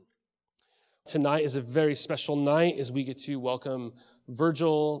Tonight is a very special night as we get to welcome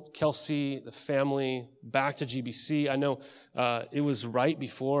Virgil, Kelsey, the family back to GBC. I know it was right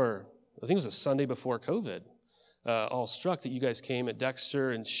before, I think it was a Sunday before COVID all struck, that you guys came at Dexter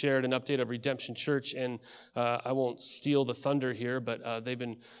and shared an update of Redemption Church. And I won't steal the thunder here, but they've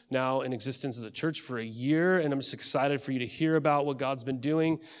been now in existence as a church for a year. And I'm just excited for you to hear about what God's been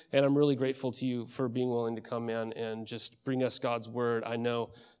doing. And I'm really grateful to you for being willing to come in and just bring us God's word. I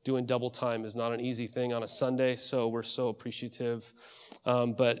know doing double time is not an easy thing on a Sunday, so we're so appreciative.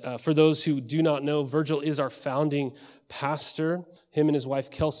 But for those who do not know, Virgil is our founding pastor. Him and his wife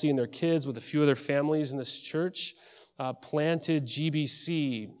Kelsey and their kids, with a few other families in this church, planted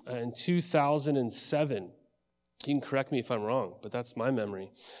GBC in 2007. You can correct me if I'm wrong, but that's my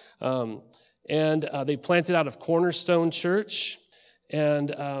memory. And they planted out of Cornerstone Church.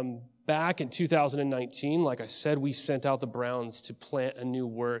 And back in 2019, like I said, we sent out the Browns to plant a new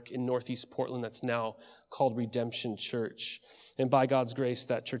work in Northeast Portland that's now called Redemption Church. And by God's grace,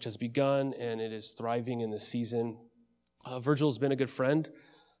 that church has begun, and it is thriving in the season. Virgil's been a good friend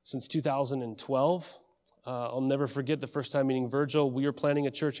since 2012. I'll never forget the first time meeting Virgil. We were planting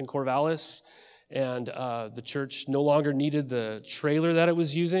a church in Corvallis, and the church no longer needed the trailer that it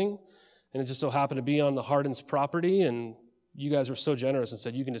was using, and it just so happened to be on the Hardens property, and you guys were so generous and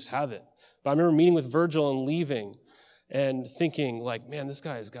said, you can just have it. But I remember meeting with Virgil and leaving and thinking, like, man, this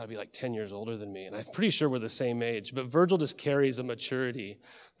guy has got to be like 10 years older than me. And I'm pretty sure we're the same age. But Virgil just carries a maturity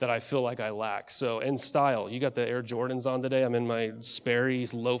that I feel like I lack. So, and style. You got the Air Jordans on today. I'm in my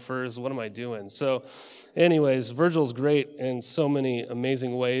Sperry's loafers. What am I doing? So anyways, Virgil's great in so many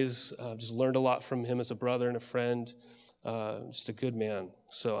amazing ways. Just learned a lot from him as a brother and a friend. Just a good man.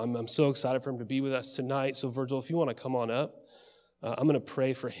 So I'm so excited for him to be with us tonight. So Virgil, if you want to come on up, I'm going to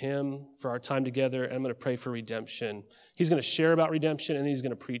pray for him, for our time together, and I'm going to pray for redemption. He's going to share about redemption, and he's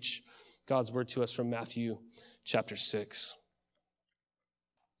going to preach God's word to us from Matthew chapter 6.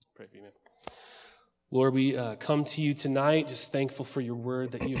 Pray for you, man. Lord, we come to you tonight just thankful for your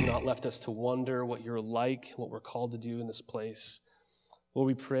word, that you have not left us to wonder what you're like, what we're called to do in this place. Lord,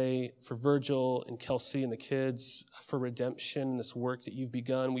 we pray for Virgil and Kelsey and the kids, for redemption and this work that you've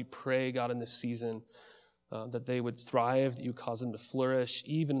begun. We pray, God, in this season, that they would thrive, that you cause them to flourish,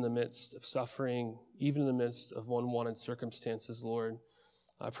 even in the midst of suffering, even in the midst of unwanted circumstances, Lord.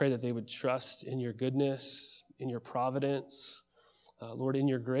 I pray that they would trust in your goodness, in your providence, Lord, in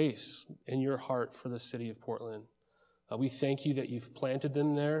your grace, in your heart for the city of Portland. We thank you that you've planted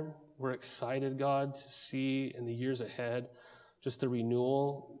them there. We're excited, God, to see in the years ahead just the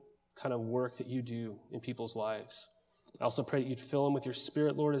renewal kind of work that you do in people's lives. I also pray that you'd fill him with your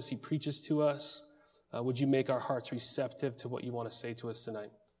spirit, Lord, as he preaches to us. Would you make our hearts receptive to what you want to say to us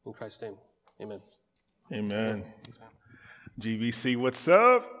tonight? In Christ's name, amen. Amen. GBC, what's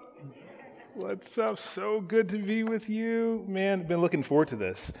up? What's up? So good to be with you. Man, been looking forward to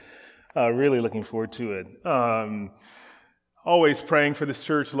this. Really looking forward to it. Always praying for this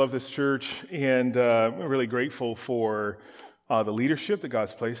church, love this church, and really grateful for the leadership that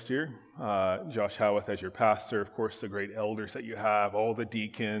God's placed here. Josh Howarth as your pastor, of course, the great elders that you have, all the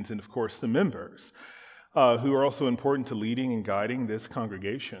deacons, and of course the members. Who are also important to leading and guiding this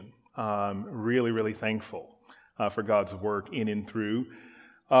congregation. Really, really thankful for God's work in and through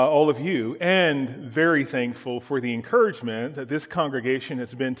all of you, and very thankful for the encouragement that this congregation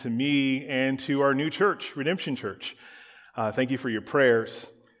has been to me and to our new church, Redemption Church. Thank you for your prayers.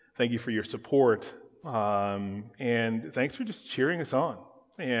 Thank you for your support. And thanks for just cheering us on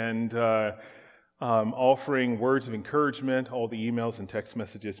and offering words of encouragement. All the emails and text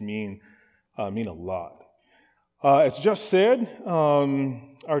messages mean a lot. As just said,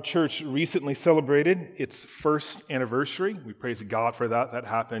 our church recently celebrated its first anniversary. We praise God for that. That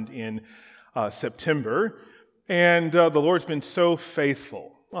happened in September. And the Lord's been so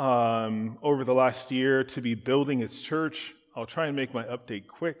faithful over the last year to be building His church. I'll try and make my update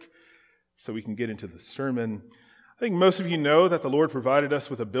quick so we can get into the sermon. I think most of you know that the Lord provided us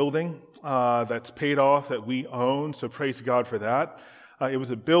with a building that's paid off, that we own, so praise God for that. It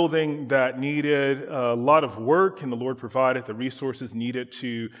was a building that needed a lot of work, and the Lord provided the resources needed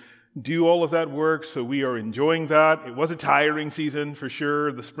to do all of that work, so we are enjoying that. It was a tiring season for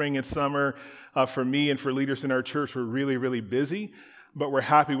sure. The spring and summer for me and for leaders in our church were really, really busy, but we're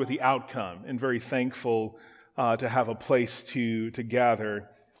happy with the outcome and very thankful to have a place to gather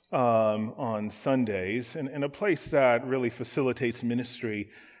on Sundays and a place that really facilitates ministry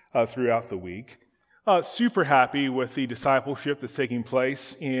throughout the week. Super happy with the discipleship that's taking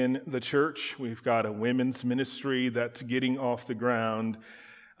place in the church. We've got a women's ministry that's getting off the ground.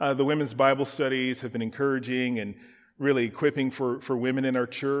 The women's Bible studies have been encouraging and really equipping for women in our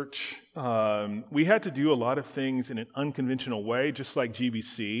church. We had to do a lot of things in an unconventional way, just like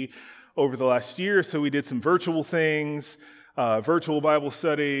GBC. Over the last year, so we did some virtual things, virtual Bible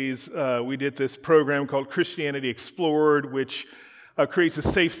studies. We did this program called Christianity Explored, which creates a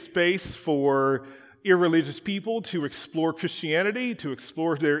safe space for irreligious people to explore Christianity, to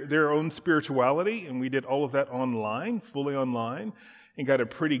explore their own spirituality. And we did all of that online, fully online, and got a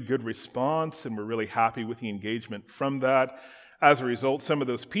pretty good response. And we're really happy with the engagement from that. As a result, some of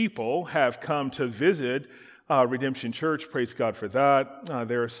those people have come to visit Redemption Church. Praise God for that.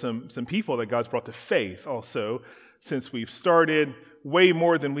 There are some people that God's brought to faith also since we've started. Way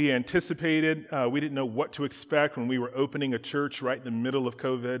more than we anticipated. We didn't know what to expect when we were opening a church right in the middle of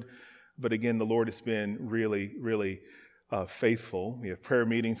COVID. But again, the Lord has been really, really faithful. We have prayer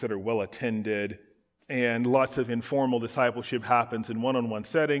meetings that are well attended, and lots of informal discipleship happens in one-on-one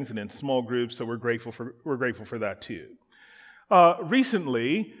settings and in small groups. So we're grateful for that too.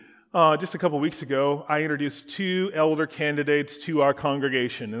 Recently, just a couple weeks ago, I introduced 2 elder candidates to our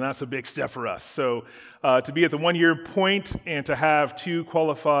congregation, and that's a big step for us. So to be at the 1-year point and to have 2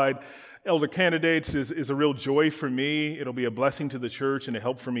 qualified elder candidates is a real joy for me. It'll be a blessing to the church and a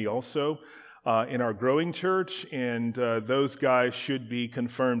help for me also in our growing church, and those guys should be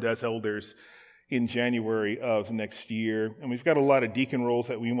confirmed as elders in January of next year. And we've got a lot of deacon roles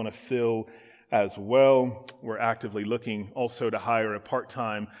that we want to fill as well. We're actively looking also to hire a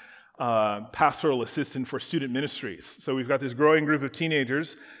part-time pastoral assistant for student ministries. So we've got this growing group of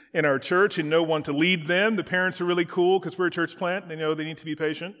teenagers in our church and no one to lead them. The parents are really cool because we're a church plant. They know they need to be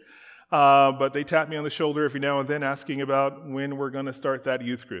patient. But they tap me on the shoulder every now and then asking about when we're going to start that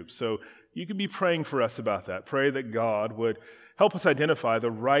youth group. So you can be praying for us about that. Pray that God would help us identify the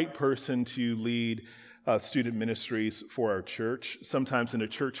right person to lead student ministries for our church. Sometimes in a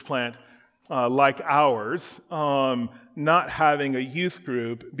church plant like ours, not having a youth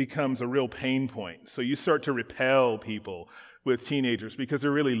group becomes a real pain point. So you start to repel people with teenagers because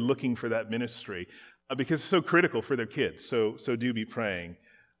they're really looking for that ministry because it's so critical for their kids. So do be praying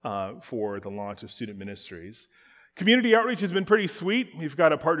for the launch of student ministries. Community outreach has been pretty sweet. We've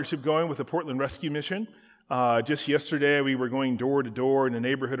got a partnership going with the Portland Rescue Mission. Just yesterday, we were going door to door in the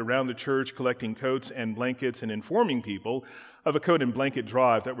neighborhood around the church, collecting coats and blankets and informing people of a coat and blanket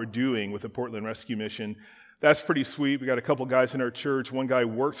drive that we're doing with the Portland Rescue Mission. That's pretty sweet. We got a couple guys in our church. One guy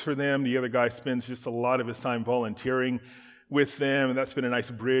works for them. The other guy spends just a lot of his time volunteering with them, and that's been a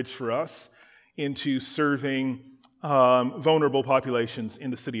nice bridge for us into serving vulnerable populations in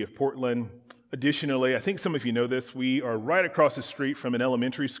the city of Portland. Additionally, I think some of you know this, we are right across the street from an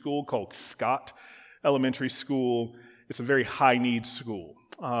elementary school called Scott Elementary School. It's a very high-need school,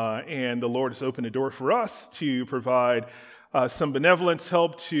 and the Lord has opened a door for us to provide some benevolence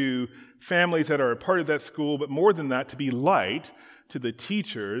help to families that are a part of that school, but more than that, to be light to the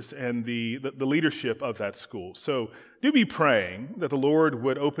teachers and the leadership of that school. So do be praying that the Lord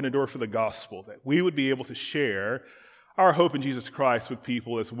would open a door for the gospel, that we would be able to share our hope in Jesus Christ with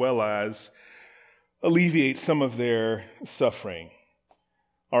people as well as alleviate some of their suffering.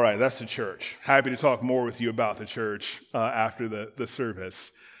 All right, that's the church. Happy to talk more with you about the church after the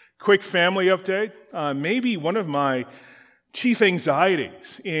service. Quick family update. Maybe one of my chief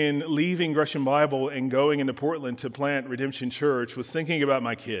anxieties in leaving Gresham Bible and going into Portland to plant Redemption Church was thinking about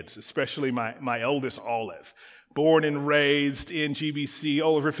my kids, especially my eldest, Olive. Born and raised in GBC,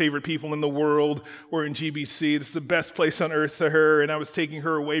 all of her favorite people in the world were in GBC. This is the best place on earth to her, and I was taking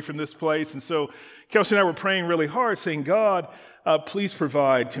her away from this place. And so Kelsey and I were praying really hard, saying, God, please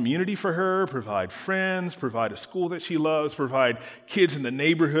provide community for her, provide friends, provide a school that she loves, provide kids in the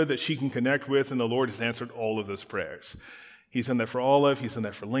neighborhood that she can connect with, and the Lord has answered all of those prayers. He's done that for Olive, he's done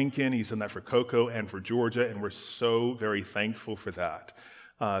that for Lincoln, he's done that for Coco and for Georgia, and we're so very thankful for that.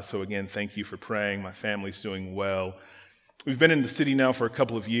 So again, thank you for praying. My family's doing well. We've been in the city now for a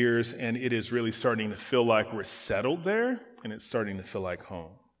couple of years, and it is really starting to feel like we're settled there, and it's starting to feel like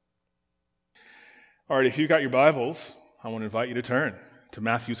home. All right, if you've got your Bibles, I want to invite you to turn to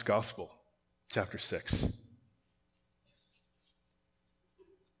Matthew's Gospel, chapter 6.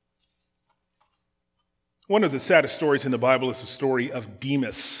 One of the saddest stories in the Bible is the story of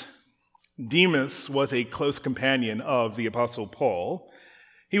Demas. Demas was a close companion of the Apostle Paul.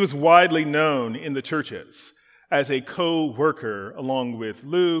 He was widely known in the churches as a co-worker along with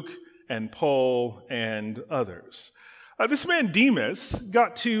Luke and Paul and others. This man Demas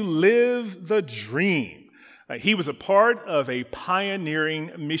got to live the dream. He was a part of a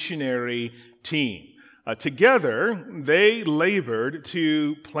pioneering missionary team. Together, they labored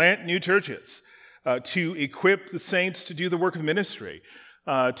to plant new churches, to equip the saints to do the work of ministry,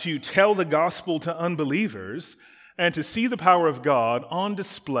 to tell the gospel to unbelievers, and to see the power of God on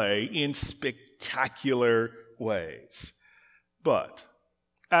display in spectacular ways. But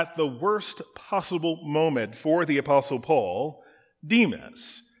at the worst possible moment for the Apostle Paul,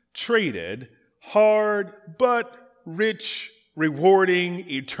 Demas traded hard but rich, rewarding,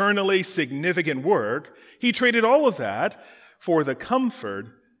 eternally significant work. He traded all of that for the comfort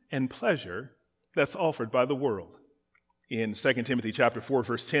and pleasure that's offered by the world. In 2 Timothy chapter 4,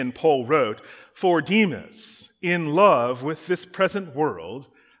 verse 10, Paul wrote, "For Demas, in love with this present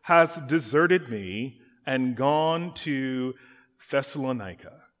world, has deserted me and gone to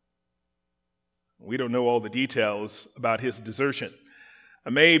Thessalonica." We don't know all the details about his desertion.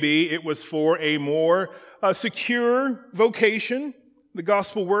 Maybe it was for a more secure vocation. The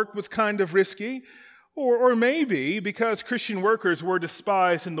gospel work was kind of risky. Or maybe because Christian workers were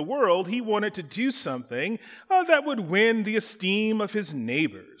despised in the world, he wanted to do something that would win the esteem of his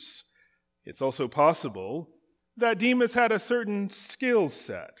neighbors. It's also possible that Demas had a certain skill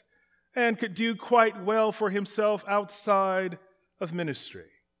set and could do quite well for himself outside of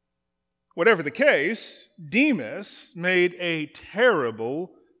ministry. Whatever the case, Demas made a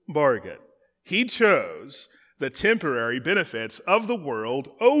terrible bargain. He chose the temporary benefits of the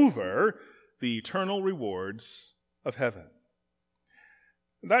world over the eternal rewards of heaven.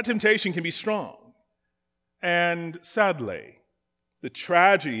 That temptation can be strong. And sadly, the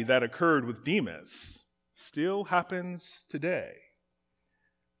tragedy that occurred with Demas still happens today.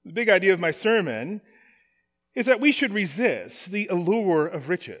 The big idea of my sermon is that we should resist the allure of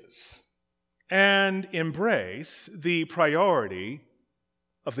riches and embrace the priority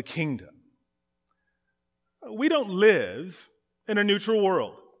of the kingdom. We don't live in a neutral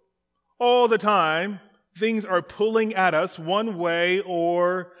world. All the time, things are pulling at us one way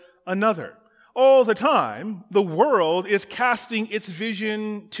or another. All the time, the world is casting its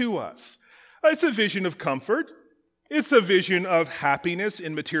vision to us. It's a vision of comfort. It's a vision of happiness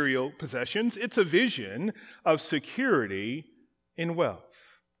in material possessions. It's a vision of security in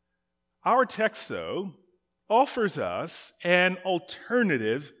wealth. Our text, though, offers us an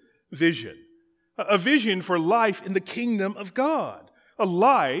alternative vision, a vision for life in the kingdom of God, a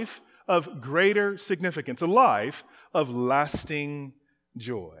life of greater significance, a life of lasting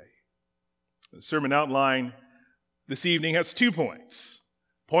joy. The sermon outline this evening has 2 points.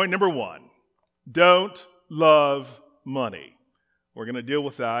 Point number 1, don't love money. We're going to deal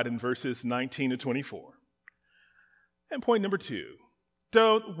with that in verses 19 to 24. And point number 2,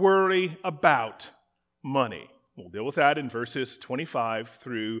 don't worry about money. We'll deal with that in verses 25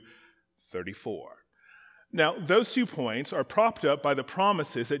 through 34. Now, those 2 points are propped up by the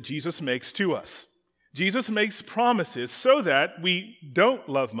promises that Jesus makes to us. Jesus makes promises so that we don't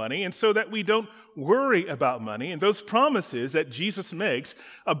love money and so that we don't worry about money. And those promises that Jesus makes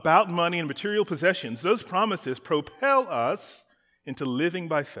about money and material possessions, those promises propel us into living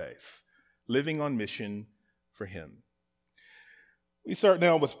by faith, living on mission for Him. We start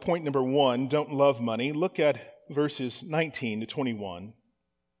now with point number 1, don't love money. Look at verses 19 to 21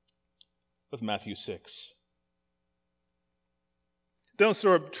 of Matthew 6. Don't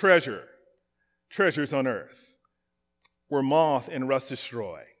store up treasures on earth, where moth and rust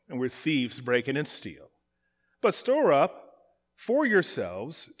destroy, and where thieves break in and steal. But store up for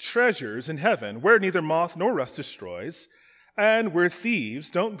yourselves treasures in heaven, where neither moth nor rust destroys, and where thieves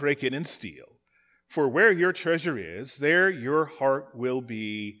don't break in and steal. For where your treasure is, there your heart will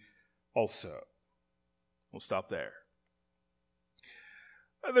be also. We'll stop there.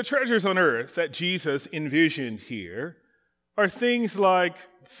 The treasures on earth that Jesus envisioned here are things like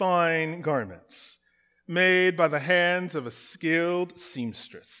fine garments made by the hands of a skilled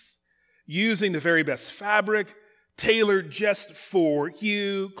seamstress, using the very best fabric, tailored just for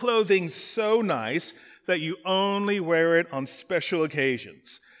you, clothing so nice that you only wear it on special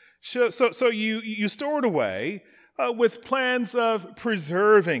occasions. So you store it away with plans of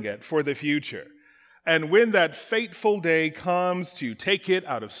preserving it for the future. And when that fateful day comes to take it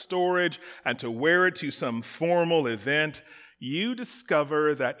out of storage and to wear it to some formal event, you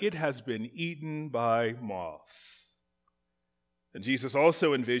discover that it has been eaten by moths. And Jesus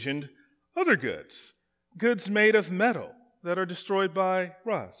also envisioned other goods made of metal that are destroyed by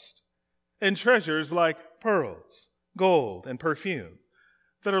rust, and treasures like pearls, gold, and perfume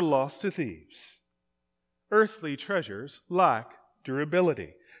that are lost to thieves. Earthly treasures lack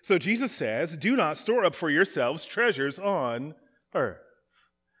durability. So Jesus says, do not store up for yourselves treasures on earth.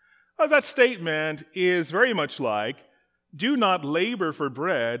 That statement is very much like, do not labor for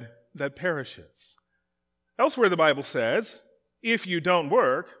bread that perishes. Elsewhere the Bible says, if you don't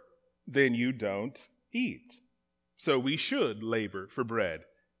work, then you don't eat. So we should labor for bread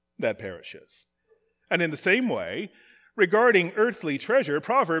that perishes. And in the same way, regarding earthly treasure,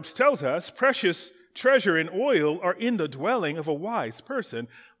 Proverbs tells us precious treasure and oil are in the dwelling of a wise person,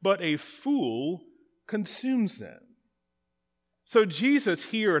 but a fool consumes them. So Jesus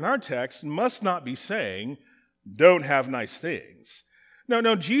here in our text must not be saying, don't have nice things.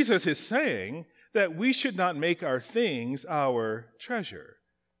 No, Jesus is saying that we should not make our things our treasure.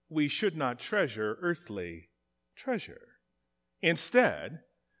 We should not treasure earthly treasure. Instead,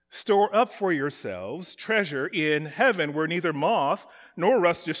 store up for yourselves treasure in heaven where neither moth nor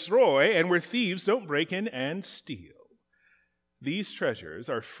rust destroy and where thieves don't break in and steal. These treasures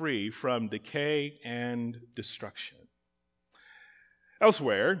are free from decay and destruction.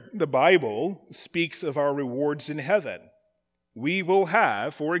 Elsewhere, the Bible speaks of our rewards in heaven. We will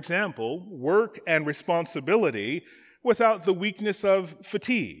have, for example, work and responsibility without the weakness of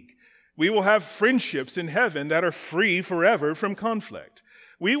fatigue. We will have friendships in heaven that are free forever from conflict.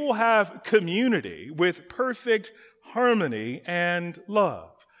 We will have community with perfect harmony and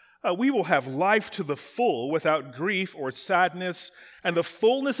love. We will have life to the full without grief or sadness and the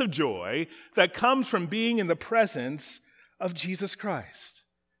fullness of joy that comes from being in the presence of Jesus Christ.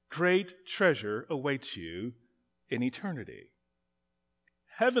 Great treasure awaits you in eternity.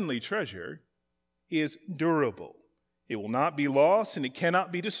 Heavenly treasure is durable. It will not be lost and it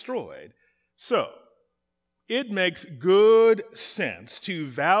cannot be destroyed. So, it makes good sense to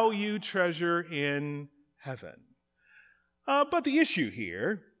value treasure in heaven. But the issue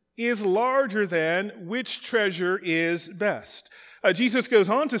here is larger than which treasure is best. Jesus goes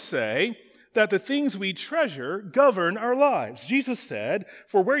on to say that the things we treasure govern our lives. Jesus said,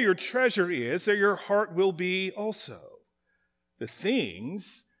 "For where your treasure is, there your heart will be also." The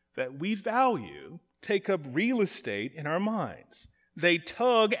things that we value take up real estate in our minds. They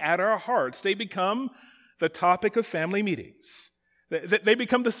tug at our hearts. They become the topic of family meetings. They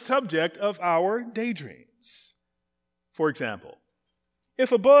become the subject of our daydreams. For example,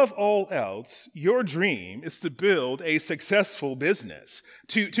 if above all else, your dream is to build a successful business,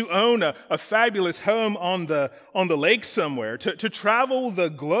 to own a fabulous home on the lake somewhere, to travel the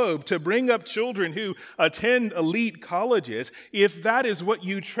globe, to bring up children who attend elite colleges, if that is what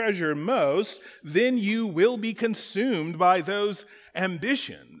you treasure most, then you will be consumed by those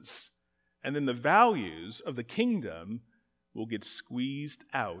ambitions. And then the values of the kingdom will get squeezed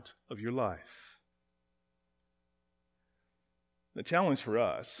out of your life. The challenge for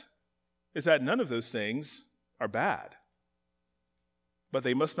us is that none of those things are bad, but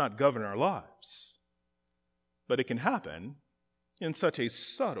they must not govern our lives. But it can happen in such a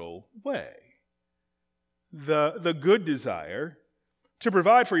subtle way. The good desire to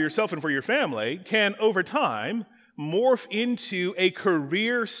provide for yourself and for your family can, over time, morph into a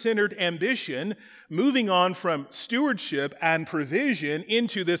career-centered ambition, moving on from stewardship and provision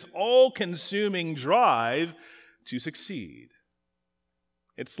into this all-consuming drive to succeed.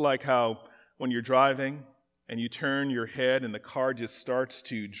 It's like how when you're driving and you turn your head and the car just starts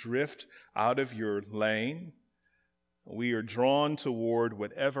to drift out of your lane, we are drawn toward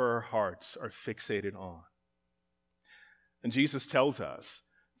whatever our hearts are fixated on. And Jesus tells us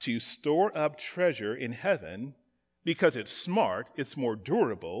to store up treasure in heaven because it's smart, it's more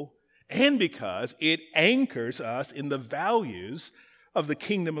durable, and because it anchors us in the values of the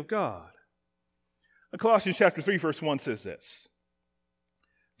kingdom of God. Colossians chapter 3, verse 1 says this: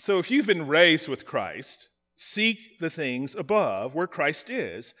 "So if you've been raised with Christ, seek the things above where Christ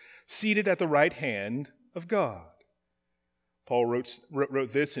is, seated at the right hand of God." Paul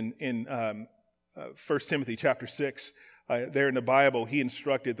wrote this in 1 Timothy chapter 6. There in the Bible, he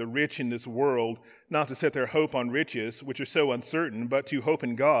instructed the rich in this world not to set their hope on riches, which are so uncertain, but to hope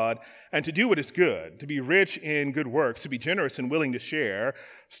in God and to do what is good, to be rich in good works, to be generous and willing to share,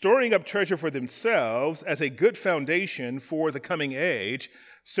 storing up treasure for themselves as a good foundation for the coming age,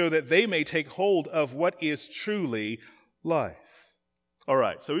 so that they may take hold of what is truly life. All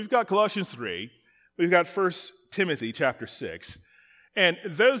right, so we've got Colossians 3, we've got 1 Timothy chapter 6, and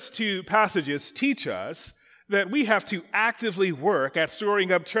those two passages teach us that we have to actively work at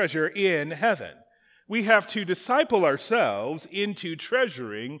storing up treasure in heaven. We have to disciple ourselves into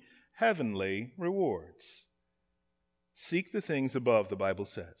treasuring heavenly rewards. Seek the things above, the Bible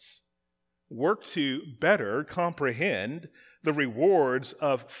says. Work to better comprehend the rewards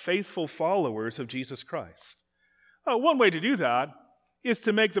of faithful followers of Jesus Christ. One way to do that is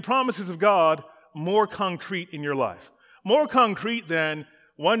to make the promises of God more concrete in your life. More concrete than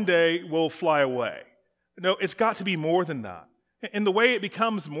one day we'll fly away. No, it's got to be more than that. And the way it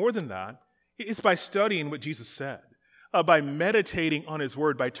becomes more than that is by studying what Jesus said, by meditating on his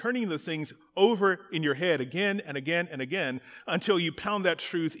word, by turning those things over in your head again and again and again until you pound that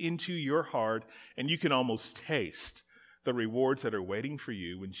truth into your heart and you can almost taste the rewards that are waiting for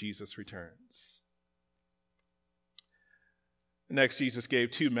you when Jesus returns. Next, Jesus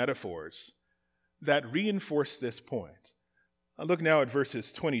gave two metaphors that reinforce this point. Look now at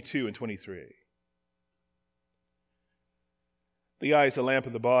verses 22 and 23. The eye is the lamp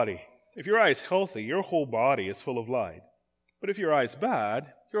of the body. If your eye is healthy, your whole body is full of light. But if your eye is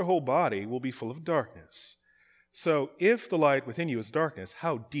bad, your whole body will be full of darkness. So if the light within you is darkness,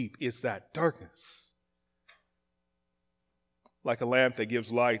 how deep is that darkness? Like a lamp that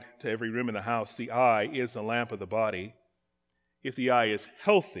gives light to every room in the house, the eye is the lamp of the body. If the eye is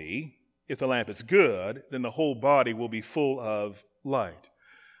healthy, if the lamp is good, then the whole body will be full of light.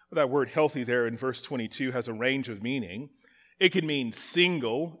 That word healthy there in verse 22 has a range of meaning. It can mean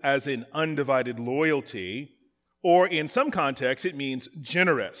single, as in undivided loyalty, or in some contexts, it means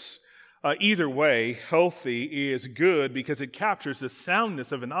generous. Either way, healthy is good because it captures the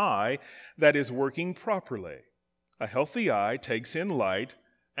soundness of an eye that is working properly. A healthy eye takes in light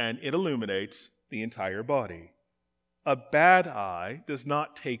and it illuminates the entire body. A bad eye does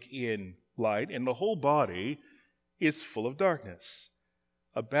not take in light and the whole body is full of darkness.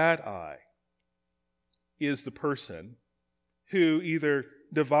 A bad eye is the person who either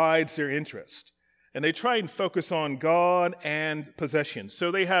divides their interest and they try and focus on God and possessions.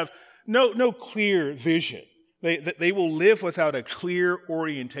 So they have no clear vision. They will live without a clear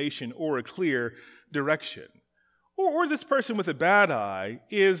orientation or a clear direction. Or this person with a bad eye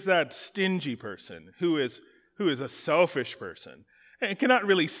is that stingy person who is a selfish person and cannot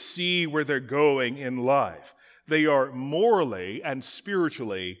really see where they're going in life. They are morally and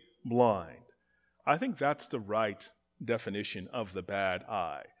spiritually blind. I think that's the right definition of the bad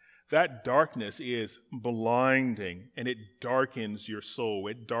eye. That darkness is blinding and it darkens your soul.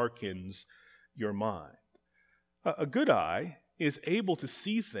 It darkens your mind. A good eye is able to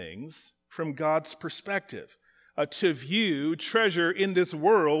see things from God's perspective, to view treasure in this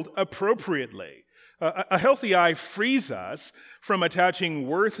world appropriately. A healthy eye frees us from attaching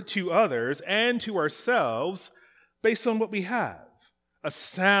worth to others and to ourselves based on what we have. A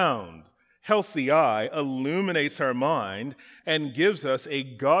sound, healthy eye illuminates our mind and gives us a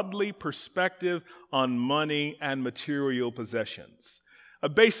godly perspective on money and material possessions.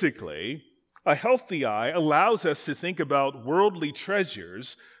 Basically, a healthy eye allows us to think about worldly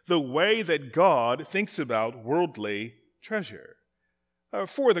treasures the way that God thinks about worldly treasure.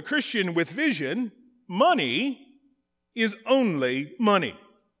 For the Christian with vision, money is only money.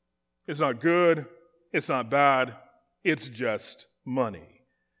 It's not good, it's not bad, it's just money.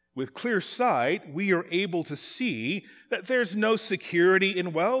 With clear sight, we are able to see that there's no security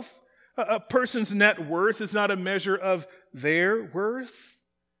in wealth. A person's net worth is not a measure of their worth.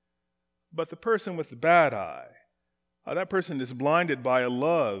 But the person with the bad eye, that person is blinded by a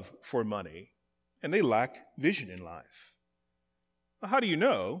love for money, and they lack vision in life. How do you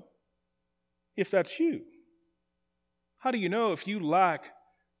know if that's you? How do you know if you lack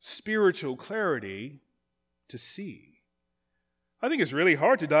spiritual clarity to see? I think it's really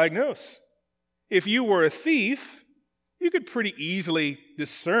hard to diagnose. If you were a thief, you could pretty easily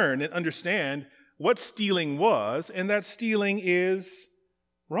discern and understand what stealing was, and that stealing is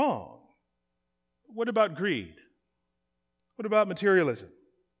wrong. What about greed? What about materialism?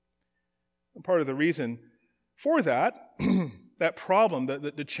 And part of the reason for that, that problem,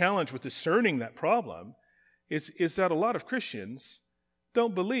 the challenge with discerning that problem, is that a lot of Christians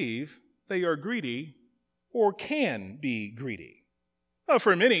don't believe they are greedy or can be greedy.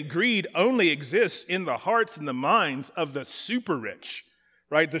 For many, greed only exists in the hearts and the minds of the super rich,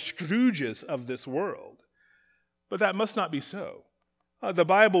 right? The Scrooges of this world. But that must not be so. The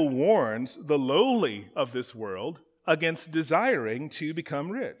Bible warns the lowly of this world against desiring to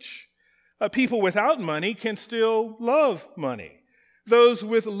become rich. People without money can still love money. Those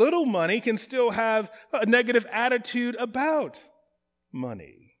with little money can still have a negative attitude about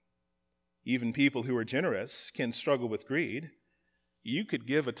money. Even people who are generous can struggle with greed. You could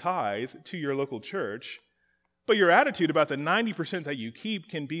give a tithe to your local church, but your attitude about the 90% that you keep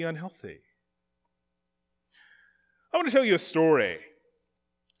can be unhealthy. I want to tell you a story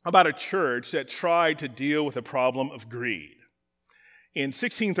about a church that tried to deal with a problem of greed. In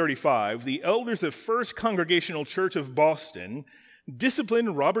 1635, the elders of First Congregational Church of Boston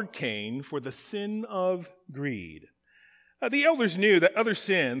disciplined Robert Cain for the sin of greed. The elders knew that other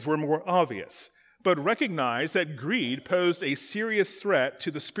sins were more obvious, but recognized that greed posed a serious threat to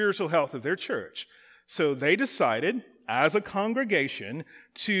the spiritual health of their church. So they decided, as a congregation,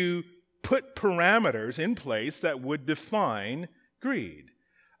 to put parameters in place that would define greed.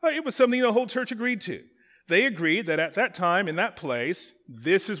 It was something the whole church agreed to. They agreed that at that time, in that place,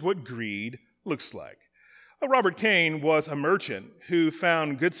 this is what greed looks like. Robert Kane was a merchant who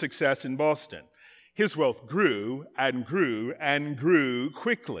found good success in Boston. His wealth grew and grew and grew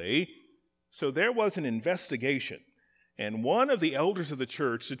quickly, so there was an investigation, and one of the elders of the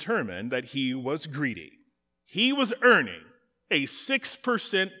church determined that he was greedy. He was earning a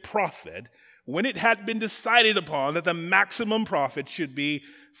 6% profit when it had been decided upon that the maximum profit should be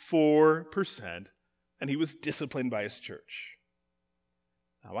 4%, and he was disciplined by his church.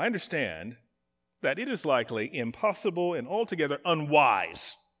 Now, I understand that it is likely impossible and altogether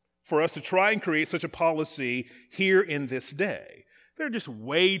unwise for us to try and create such a policy here in this day. There are just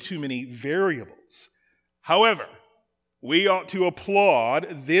way too many variables. However, we ought to applaud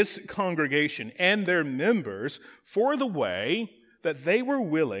this congregation and their members for the way that they were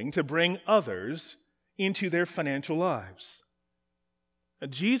willing to bring others into their financial lives.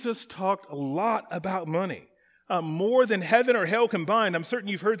 Jesus talked a lot about money, more than heaven or hell combined. I'm certain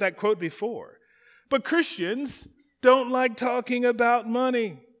you've heard that quote before. But Christians don't like talking about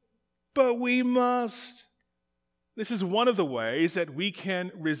money, but we must. This is one of the ways that we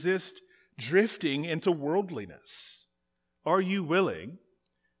can resist drifting into worldliness. Are you willing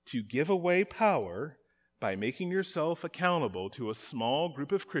to give away power by making yourself accountable to a small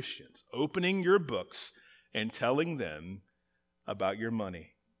group of Christians, opening your books and telling them about your money?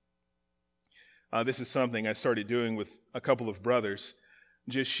 This is something I started doing with a couple of brothers,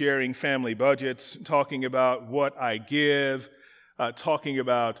 just sharing family budgets, talking about what I give, talking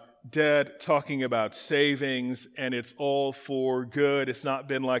about debt, talking about savings, and it's all for good. It's not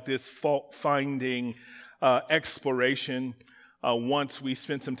been like this fault-finding exploration. Once we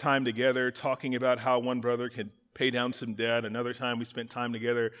spent some time together talking about how one brother could pay down some debt. Another time we spent time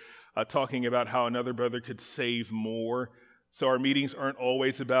together talking about how another brother could save more. So our meetings aren't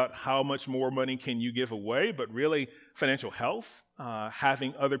always about how much more money can you give away, but really financial health,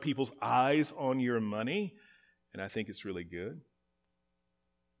 having other people's eyes on your money, and I think it's really good.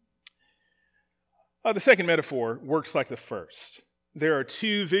 The second metaphor works like the first. There are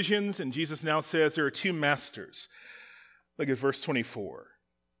two visions, and Jesus now says there are two masters. Look at verse 24.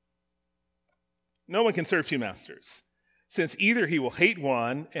 No one can serve two masters, since either he will hate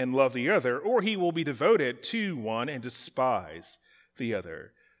one and love the other, or he will be devoted to one and despise the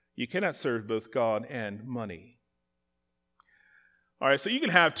other. You cannot serve both God and money. All right, so you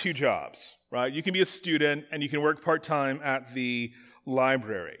can have two jobs, right? You can be a student and you can work part-time at the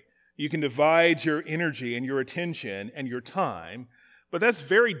library. You can divide your energy and your attention and your time, but that's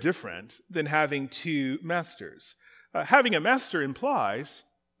very different than having two masters. Having a master implies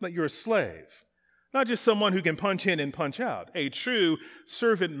that you're a slave, not just someone who can punch in and punch out. A true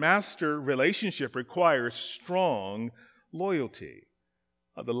servant-master relationship requires strong loyalty.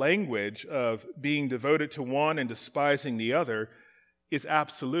 The language of being devoted to one and despising the other is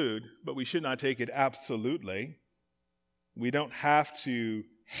absolute, but we should not take it absolutely. We don't have to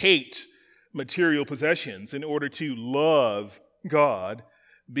hate material possessions in order to love God.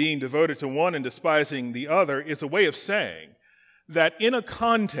 Being devoted to one and despising the other is a way of saying that in a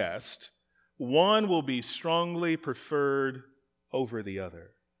contest, one will be strongly preferred over the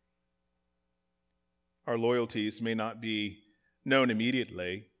other. Our loyalties may not be known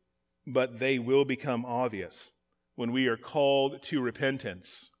immediately, but they will become obvious when we are called to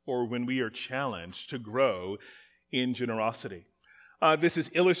repentance or when we are challenged to grow in generosity. This is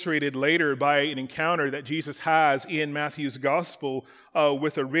illustrated later by an encounter that Jesus has in Matthew's gospel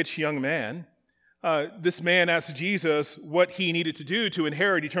with a rich young man. This man asked Jesus what he needed to do to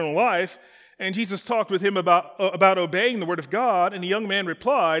inherit eternal life, and Jesus talked with him about obeying the word of God, and the young man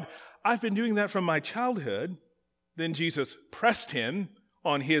replied, "I've been doing that from my childhood." Then Jesus pressed him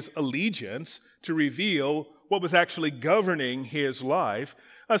on his allegiance to reveal what was actually governing his life.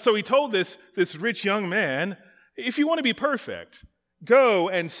 So he told this rich young man, if you want to be perfect, go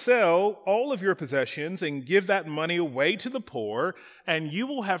and sell all of your possessions and give that money away to the poor, and you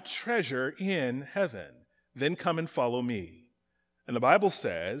will have treasure in heaven. Then come and follow me. And the Bible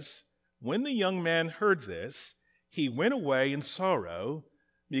says, when the young man heard this, he went away in sorrow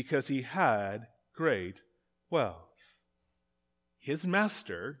because he had great wealth. His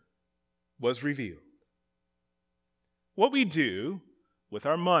master was revealed. What we do with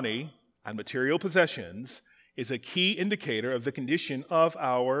our money and material possessions is a key indicator of the condition of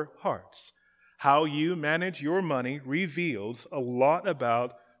our hearts. How you manage your money reveals a lot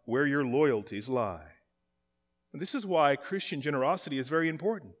about where your loyalties lie. And this is why Christian generosity is very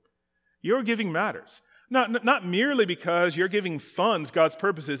important. Your giving matters, Not merely because you're giving funds God's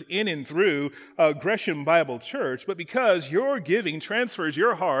purposes in and through Gresham Bible Church, but because your giving transfers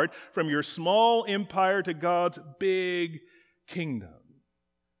your heart from your small empire to God's big kingdom.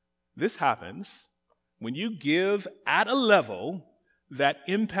 This happens when you give at a level that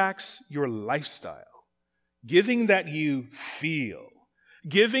impacts your lifestyle, giving that you feel,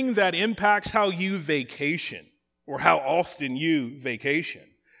 giving that impacts how you vacation or how often you vacation,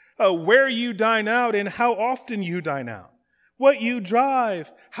 where you dine out and how often you dine out, what you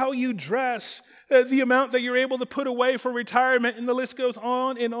drive, how you dress, the amount that you're able to put away for retirement, and the list goes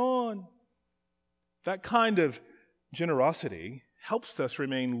on and on. That kind of generosity helps us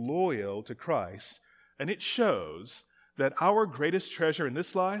remain loyal to Christ, and it shows that our greatest treasure in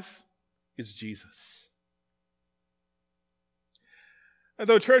this life is Jesus. And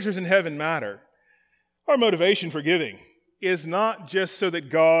though treasures in heaven matter, our motivation for giving is not just so that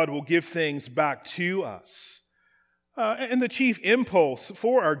God will give things back to us. And the chief impulse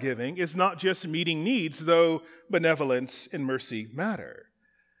for our giving is not just meeting needs, though benevolence and mercy matter.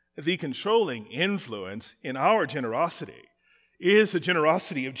 The controlling influence in our generosity is the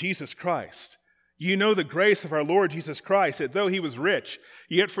generosity of Jesus Christ. You know the grace of our Lord Jesus Christ, that though he was rich,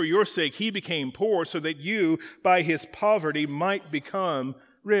 yet for your sake he became poor, so that you, by his poverty, might become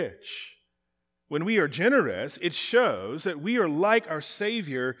rich. When we are generous, it shows that we are like our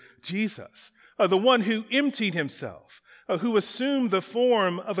Savior, Jesus, the one who emptied himself, who assumed the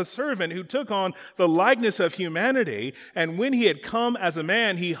form of a servant, who took on the likeness of humanity, and when he had come as a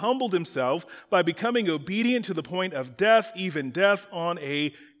man, he humbled himself by becoming obedient to the point of death, even death on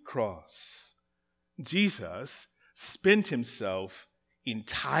a cross. Jesus spent himself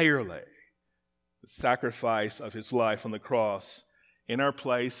entirely, the sacrifice of his life on the cross in our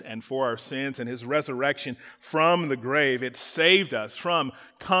place and for our sins, and his resurrection from the grave. It saved us from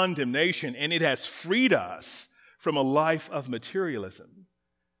condemnation, and it has freed us from a life of materialism.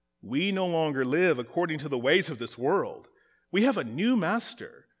 We no longer live according to the ways of this world. We have a new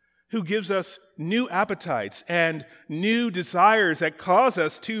master who gives us new appetites and new desires that cause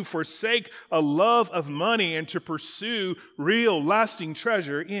us to forsake a love of money and to pursue real, lasting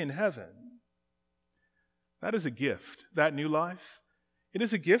treasure in heaven. That is a gift, that new life. It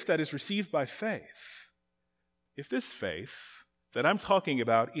is a gift that is received by faith. If this faith that I'm talking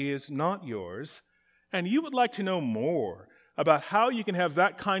about is not yours, and you would like to know more about how you can have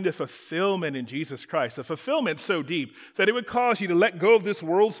that kind of fulfillment in Jesus Christ, a fulfillment so deep that it would cause you to let go of this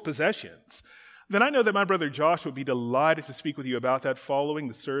world's possessions, then I know that my brother Josh would be delighted to speak with you about that following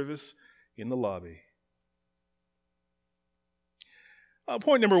the service in the lobby.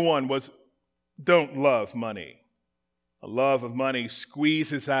 Point number 1 was don't love money. A love of money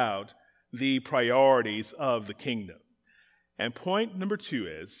squeezes out the priorities of the kingdom. And point number 2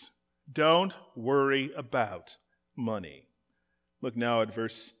 is don't worry about money. Look now at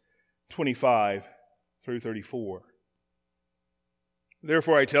verse 25 through 34.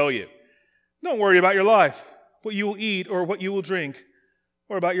 Therefore I tell you, don't worry about your life, what you will eat or what you will drink,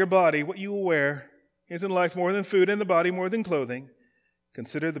 or about your body, what you will wear. Isn't life more than food and the body more than clothing?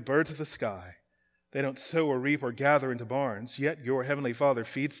 Consider the birds of the sky. They don't sow or reap or gather into barns, yet your heavenly Father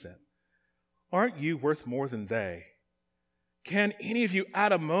feeds them. Aren't you worth more than they? Can any of you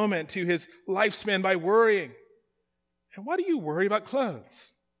add a moment to his lifespan by worrying? And why do you worry about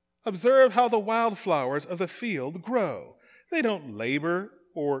clothes? Observe how the wildflowers of the field grow. They don't labor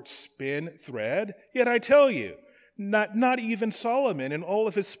or spin thread. Yet I tell you, not even Solomon in all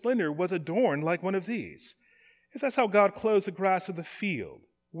of his splendor was adorned like one of these. If that's how God clothes the grass of the field,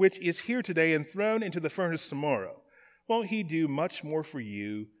 which is here today and thrown into the furnace tomorrow, won't he do much more for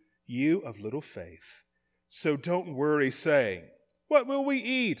you, you of little faith? So don't worry, saying, what will we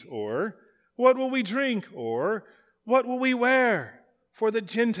eat? Or what will we drink? Or what will we wear? For the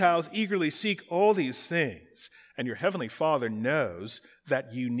Gentiles eagerly seek all these things, and your heavenly Father knows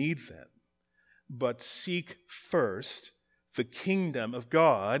that you need them. But seek first the kingdom of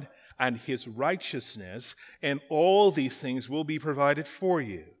God and his righteousness, and all these things will be provided for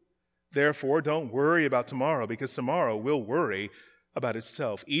you. Therefore, don't worry about tomorrow, because tomorrow will worry about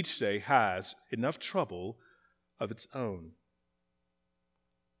itself. Each day has enough trouble of its own.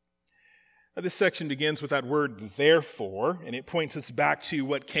 Now, this section begins with that word therefore, and it points us back to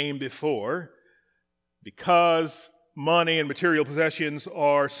what came before. Because money and material possessions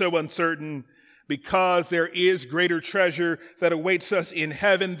are so uncertain, because there is greater treasure that awaits us in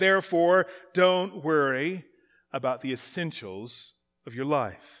heaven, therefore, don't worry about the essentials of your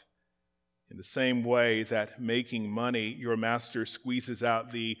life. In the same way that making money your master squeezes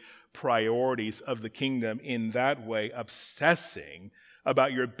out the priorities of the kingdom, in that way, obsessing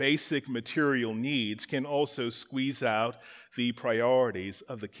about your basic material needs can also squeeze out the priorities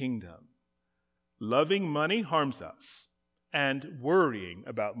of the kingdom. Loving money harms us, and worrying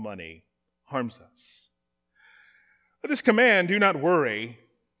about money harms us. This command, do not worry,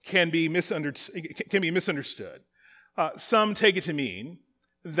 can be misunderstood. Some take it to mean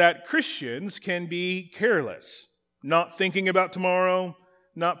that Christians can be careless, not thinking about tomorrow,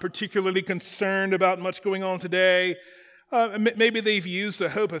 not particularly concerned about much going on today. Maybe they've used the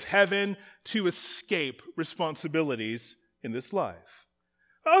hope of heaven to escape responsibilities in this life.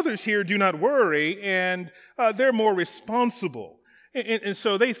 Others here do not worry, and they're more responsible. And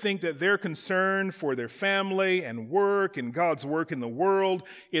so they think that their concern for their family and work and God's work in the world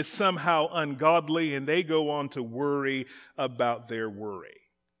is somehow ungodly, and they go on to worry about their worry.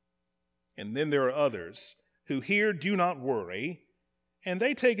 And then there are others who here do not worry, and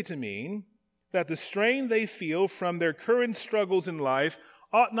they take it to mean that the strain they feel from their current struggles in life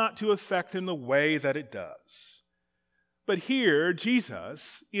ought not to affect them the way that it does. But here,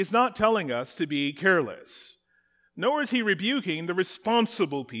 Jesus is not telling us to be careless, nor is he rebuking the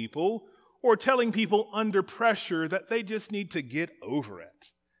responsible people or telling people under pressure that they just need to get over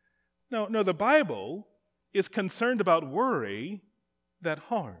it. No, the Bible is concerned about worry that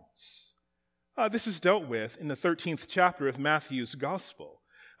harms. This is dealt with in the 13th chapter of Matthew's Gospel.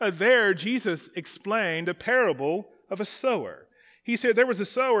 There, Jesus explained a parable of a sower. He said there was a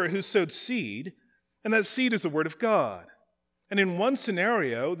sower who sowed seed, and that seed is the word of God. And in one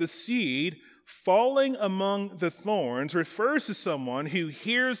scenario, the seed falling among the thorns refers to someone who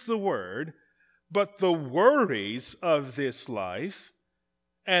hears the word, but the worries of this life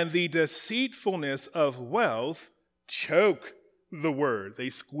and the deceitfulness of wealth choke the word. They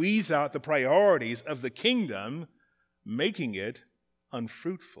squeeze out the priorities of the kingdom, making it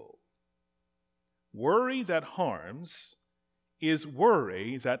unfruitful. Worry that harms is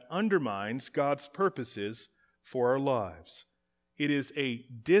worry that undermines God's purposes for our lives. It is a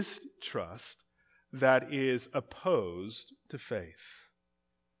distrust that is opposed to faith.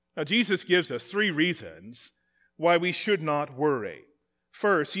 Now, Jesus gives us 3 reasons why we should not worry.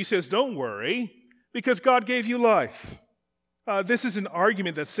 First, he says, don't worry because God gave you life. This is an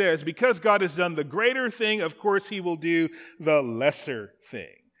argument that says because God has done the greater thing, of course he will do the lesser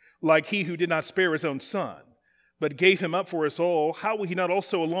thing. Like he who did not spare his own son, but gave him up for us all, how will he not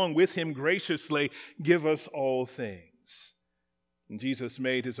also along with him graciously give us all things? And Jesus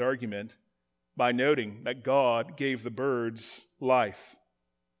made his argument by noting that God gave the birds life.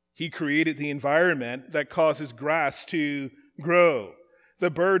 He created the environment that causes grass to grow. The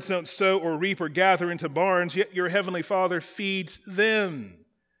birds don't sow or reap or gather into barns, yet your heavenly Father feeds them.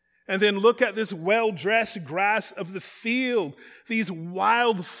 And then look at this well-dressed grass of the field. These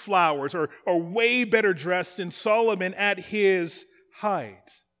wildflowers are way better dressed than Solomon at his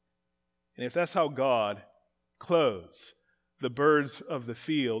height. And if that's how God clothes the birds of the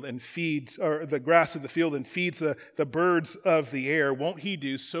field and feeds, or the grass of the field and feeds the birds of the air, won't he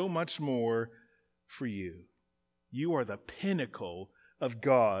do so much more for you? You are the pinnacle of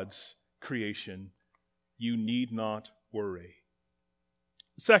God's creation. You need not worry.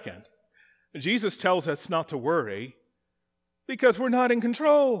 Second, Jesus tells us not to worry because we're not in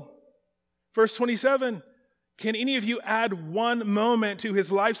control. Verse 27, can any of you add 1 moment to his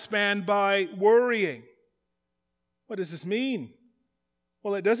lifespan by worrying? What does this mean?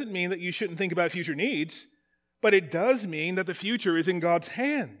 Well, it doesn't mean that you shouldn't think about future needs, but it does mean that the future is in God's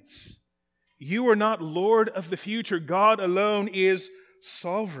hands. You are not Lord of the future. God alone is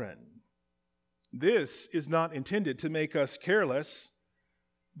sovereign. This is not intended to make us careless,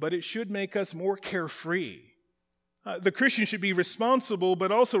 but it should make us more carefree. The Christian should be responsible,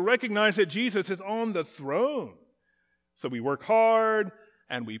 but also recognize that Jesus is on the throne. So we work hard,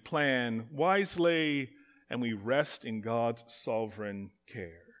 and we plan wisely, and we rest in God's sovereign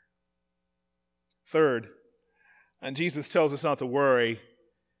care. Third, and Jesus tells us not to worry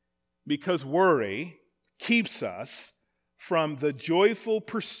because worry keeps us from the joyful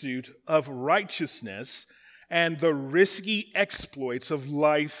pursuit of righteousness and the risky exploits of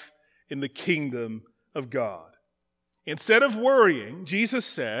life in the kingdom of God. Instead of worrying, Jesus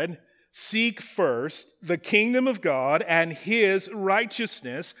said, seek first the kingdom of God and his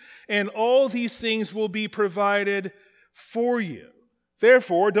righteousness, and all these things will be provided for you.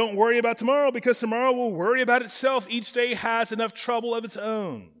 Therefore, don't worry about tomorrow, because tomorrow will worry about itself. Each day has enough trouble of its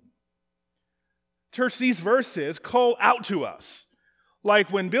own. Church, these verses call out to us,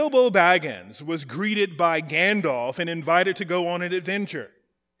 like when Bilbo Baggins was greeted by Gandalf and invited to go on an adventure.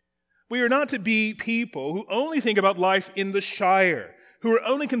 We are not to be people who only think about life in the Shire, who are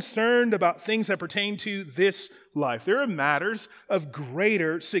only concerned about things that pertain to this life. There are matters of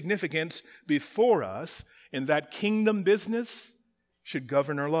greater significance before us, and that kingdom business should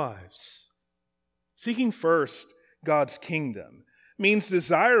govern our lives. Seeking first God's kingdom means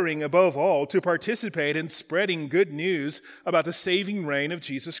desiring above all to participate in spreading good news about the saving reign of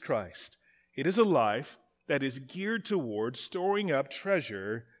Jesus Christ. It is a life that is geared towards storing up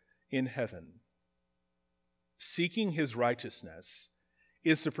treasure in heaven. Seeking his righteousness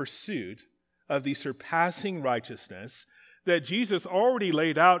is the pursuit of the surpassing righteousness that Jesus already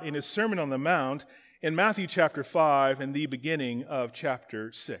laid out in his Sermon on the Mount in Matthew chapter 5 and the beginning of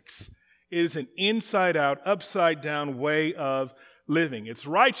chapter 6. It is an inside-out, upside-down way of living. It's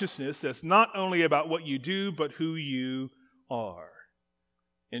righteousness that's not only about what you do, but who you are.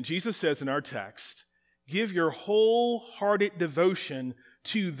 And Jesus says in our text, give your wholehearted devotion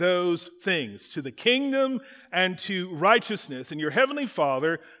to those things, to the kingdom and to righteousness, and your heavenly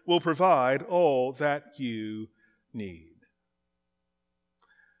Father will provide all that you need.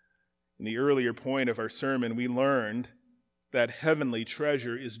 In the earlier point of our sermon, we learned that heavenly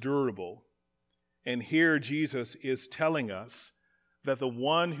treasure is durable. And here Jesus is telling us that the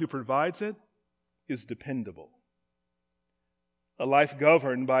one who provides it is dependable. A life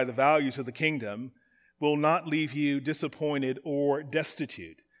governed by the values of the kingdom will not leave you disappointed or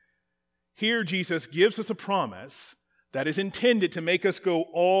destitute. Here Jesus gives us a promise that is intended to make us go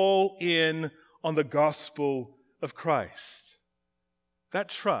all in on the gospel of Christ. That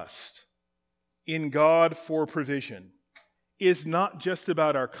trust in God for provision is not just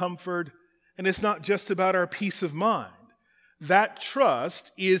about our comfort, and it's not just about our peace of mind. That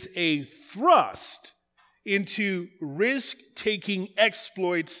trust is a thrust into risk-taking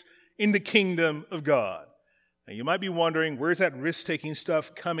exploits in the kingdom of God. Now, you might be wondering, where's that risk-taking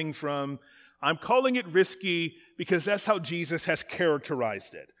stuff coming from? I'm calling it risky because that's how Jesus has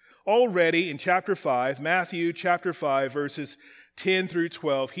characterized it. Already in chapter 5, Matthew chapter 5, verses 10 through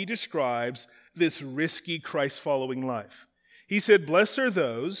 12, he describes this risky Christ-following life. He said, "Blessed are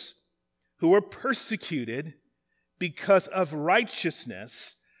those who are persecuted because of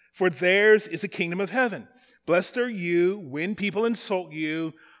righteousness, for theirs is the kingdom of heaven. Blessed are you when people insult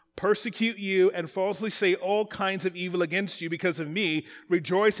you, persecute you, and falsely say all kinds of evil against you because of me.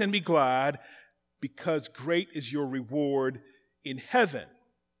 Rejoice and be glad, because great is your reward in heaven."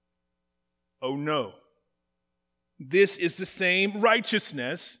 Oh no. This is the same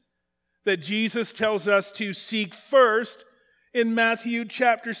righteousness that Jesus tells us to seek first in Matthew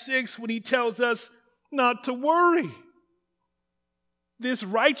chapter 6 when he tells us not to worry. This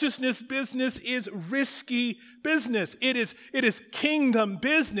righteousness business is risky business. It is kingdom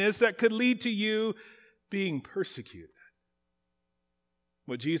business that could lead to you being persecuted.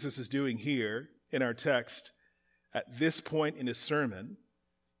 What Jesus is doing here in our text at this point in his sermon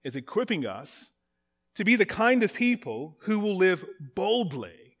is equipping us to be the kind of people who will live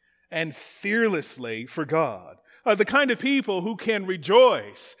boldly and fearlessly for God. The kind of people who can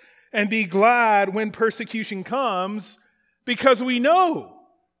rejoice and be glad when persecution comes because we know,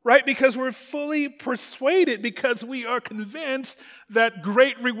 right? Because we're fully persuaded, because we are convinced that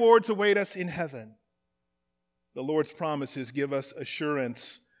great rewards await us in heaven. The Lord's promises give us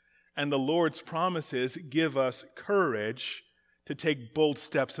assurance, and the Lord's promises give us courage to take bold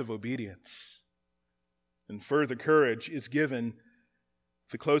steps of obedience. And further courage is given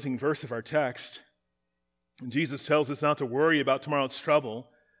the closing verse of our text. Jesus tells us not to worry about tomorrow's trouble.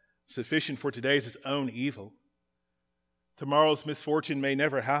 Sufficient for today is its own evil. Tomorrow's misfortune may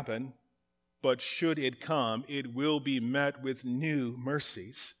never happen, but should it come, it will be met with new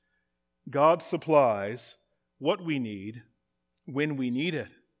mercies. God supplies what we need when we need it.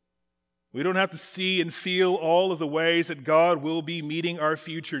 We don't have to see and feel all of the ways that God will be meeting our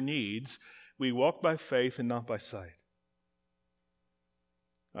future needs. We walk by faith and not by sight.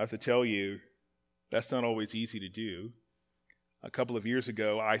 I have to tell you, that's not always easy to do. A couple of years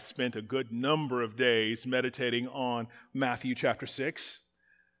ago, I spent a good number of days meditating on Matthew chapter 6.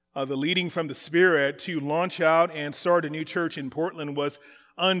 The leading from the Spirit to launch out and start a new church in Portland was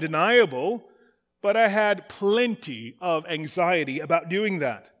undeniable, but I had plenty of anxiety about doing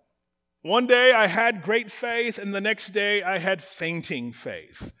that. One day I had great faith, and the next day I had fainting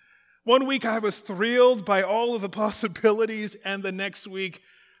faith. One week I was thrilled by all of the possibilities, and the next week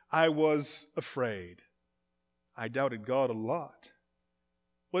I was afraid. I doubted God a lot.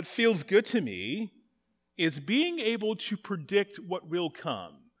 What feels good to me is being able to predict what will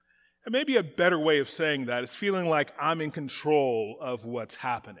come. And maybe a better way of saying that is feeling like I'm in control of what's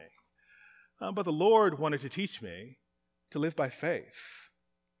happening. But the Lord wanted to teach me to live by faith.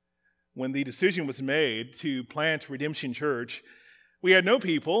 When the decision was made to plant Redemption Church, We had no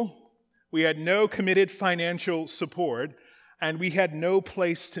people, we had no committed financial support, and we had no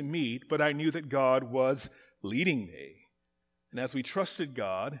place to meet, but I knew that God was leading me. And as we trusted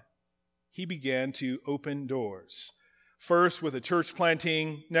God, He began to open doors. First with a church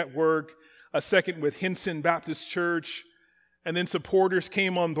planting network, a second with Hinson Baptist Church, and then supporters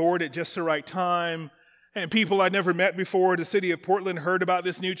came on board at just the right time, and people I'd never met before in the city of Portland heard about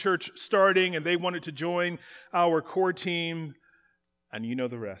this new church starting, and they wanted to join our core team, and you know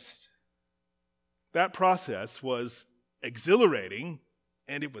the rest. That process was exhilarating,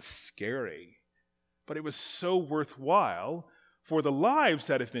 and it was scary, but it was so worthwhile for the lives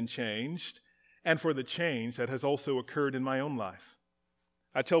that have been changed and for the change that has also occurred in my own life.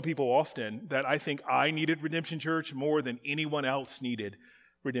 I tell people often that I think I needed Redemption Church more than anyone else needed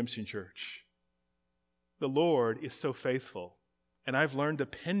Redemption Church. The Lord is so faithful, and I've learned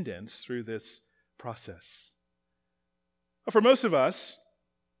dependence through this process. For most of us,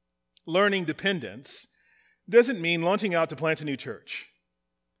 learning dependence doesn't mean launching out to plant a new church.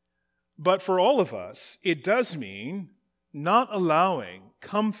 But for all of us, it does mean not allowing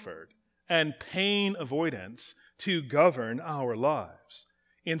comfort and pain avoidance to govern our lives.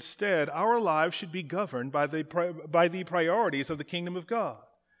 Instead, our lives should be governed by the priorities of the kingdom of God.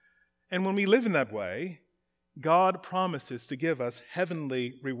 And when we live in that way, God promises to give us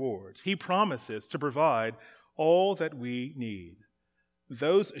heavenly rewards. He promises to provide all that we need.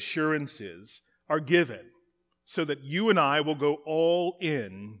 Those assurances are given so that you and I will go all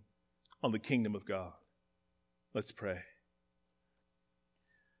in on the kingdom of God. Let's pray.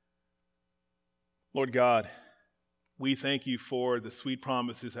 Lord God, we thank you for the sweet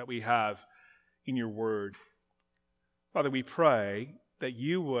promises that we have in your word. Father, we pray that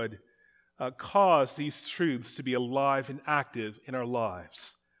you would cause these truths to be alive and active in our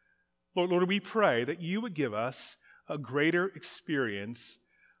lives. Lord, we pray that you would give us a greater experience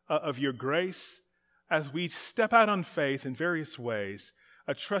of your grace as we step out on faith in various ways,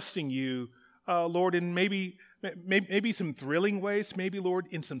 trusting you, Lord, in maybe some thrilling ways, maybe, Lord,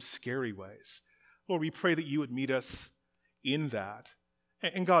 in some scary ways. Lord, we pray that you would meet us in that.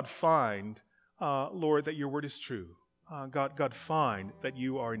 And God, find, Lord, that your word is true. God, find that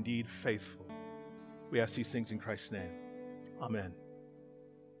you are indeed faithful. We ask these things in Christ's name. Amen.